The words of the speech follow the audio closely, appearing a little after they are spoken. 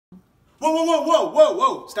Whoa, whoa, whoa, whoa, whoa,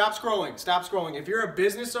 whoa. Stop scrolling. Stop scrolling. If you're a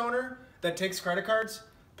business owner that takes credit cards,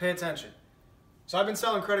 pay attention. So I've been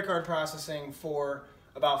selling credit card processing for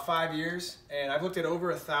about 5 years, and I've looked at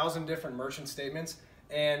over 1,000 different merchant statements.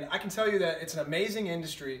 And I can tell you that it's an amazing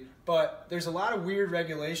industry, but there's a lot of weird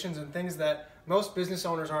regulations and things that most business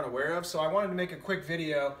owners aren't aware of. So I wanted to make a quick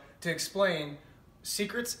video to explain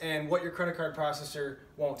secrets and what your credit card processor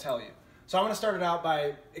won't tell you. So I'm going to start it out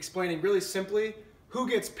by explaining really simply who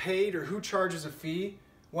gets paid or who charges a fee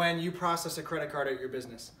when you process a credit card at your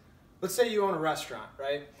business. Let's say you own a restaurant,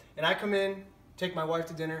 right? And I come in, take my wife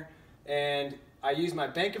to dinner, and I use my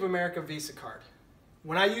Bank of America Visa card.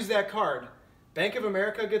 When I use that card, Bank of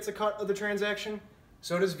America gets a cut of the transaction,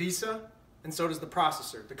 so does Visa, and so does the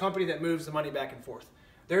processor, the company that moves the money back and forth.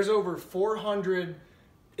 There's over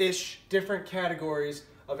 400-ish different categories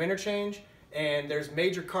of interchange, and there's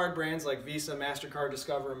major card brands like Visa, MasterCard,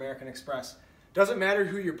 Discover, American Express. Doesn't matter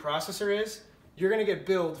who your processor is, you're going to get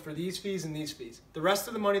billed for these fees and these fees. The rest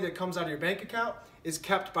of the money that comes out of your bank account is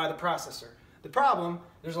kept by the processor. The problem,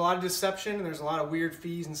 there's a lot of deception and there's a lot of weird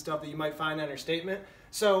fees and stuff that you might find on your statement.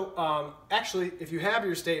 So actually, if you have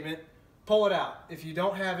your statement, pull it out. If you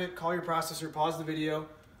don't have it, call your processor, pause the video,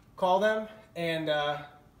 call them, and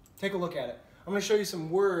take a look at it. I'm going to show you some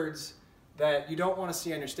words that you don't want to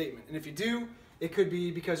see on your statement. And if you do, it could be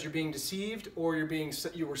because you're being deceived or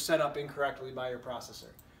you were set up incorrectly by your processor.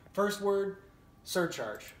 First word,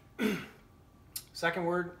 surcharge. Second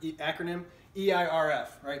word, acronym, EIRF,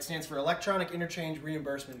 right? Stands for Electronic Interchange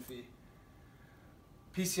Reimbursement Fee.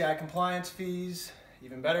 PCI compliance fees,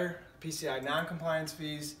 even better, PCI non-compliance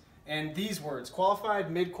fees, and these words, qualified,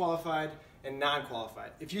 mid-qualified, and non-qualified.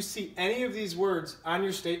 If you see any of these words on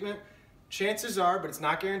your statement, chances are, but it's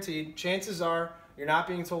not guaranteed, chances are you're not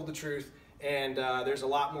being told the truth, and there's a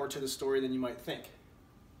lot more to the story than you might think.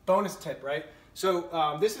 Bonus tip, right?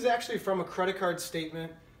 So this is actually from a credit card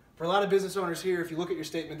statement. For a lot of business owners here, if you look at your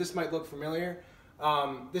statement, this might look familiar.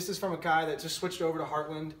 This is from a guy that just switched over to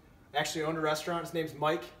Heartland, actually owned a restaurant. His name's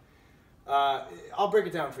Mike. I'll break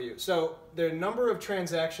it down for you. So the number of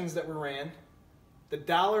transactions that were ran, the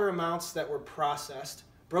dollar amounts that were processed,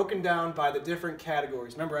 broken down by the different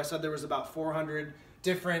categories. Remember, I said there was about 400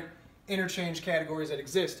 different interchange categories that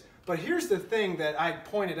exist. But here's the thing that I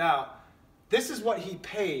pointed out. This is what he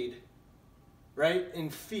paid, right,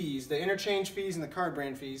 in fees, the interchange fees and the card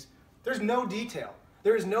brand fees. There's no detail.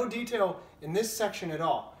 There is no detail in this section at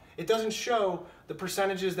all. It doesn't show the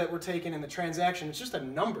percentages that were taken in the transaction. It's just a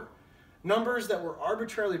number. Numbers that were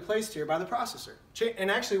arbitrarily placed here by the processor.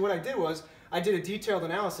 And actually what I did was I did a detailed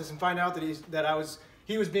analysis and find out that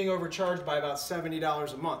he was being overcharged by about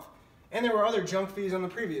 $70 a month. And there were other junk fees on the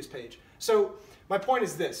previous page. So my point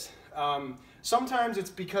is this. Sometimes it's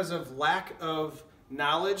because of lack of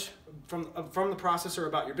knowledge from the processor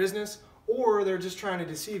about your business, or they're just trying to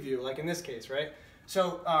deceive you, like in this case, right?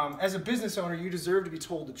 So as a business owner, you deserve to be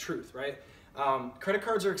told the truth, right? Credit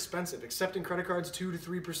cards are expensive. Accepting credit cards 2 to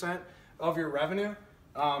 3% of your revenue,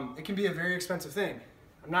 it can be a very expensive thing.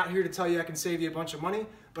 I'm not here to tell you I can save you a bunch of money,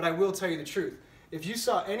 but I will tell you the truth. If you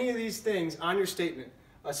saw any of these things on your statement,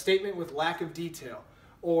 a statement with lack of detail,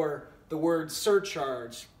 or the word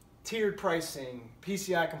surcharge, tiered pricing,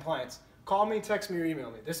 PCI compliance, call me, text me, or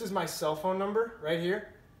email me. This is my cell phone number right here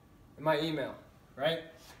and my email, right?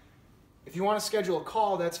 If you want to schedule a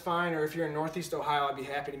call, that's fine, or if you're in Northeast Ohio, I'd be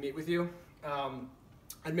happy to meet with you.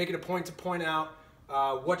 I'd make it a point to point out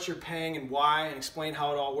what you're paying and why and explain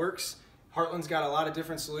how it all works. Heartland's got a lot of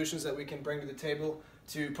different solutions that we can bring to the table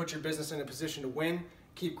to put your business in a position to win,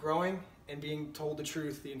 keep growing, and being told the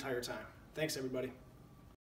truth the entire time. Thanks, everybody.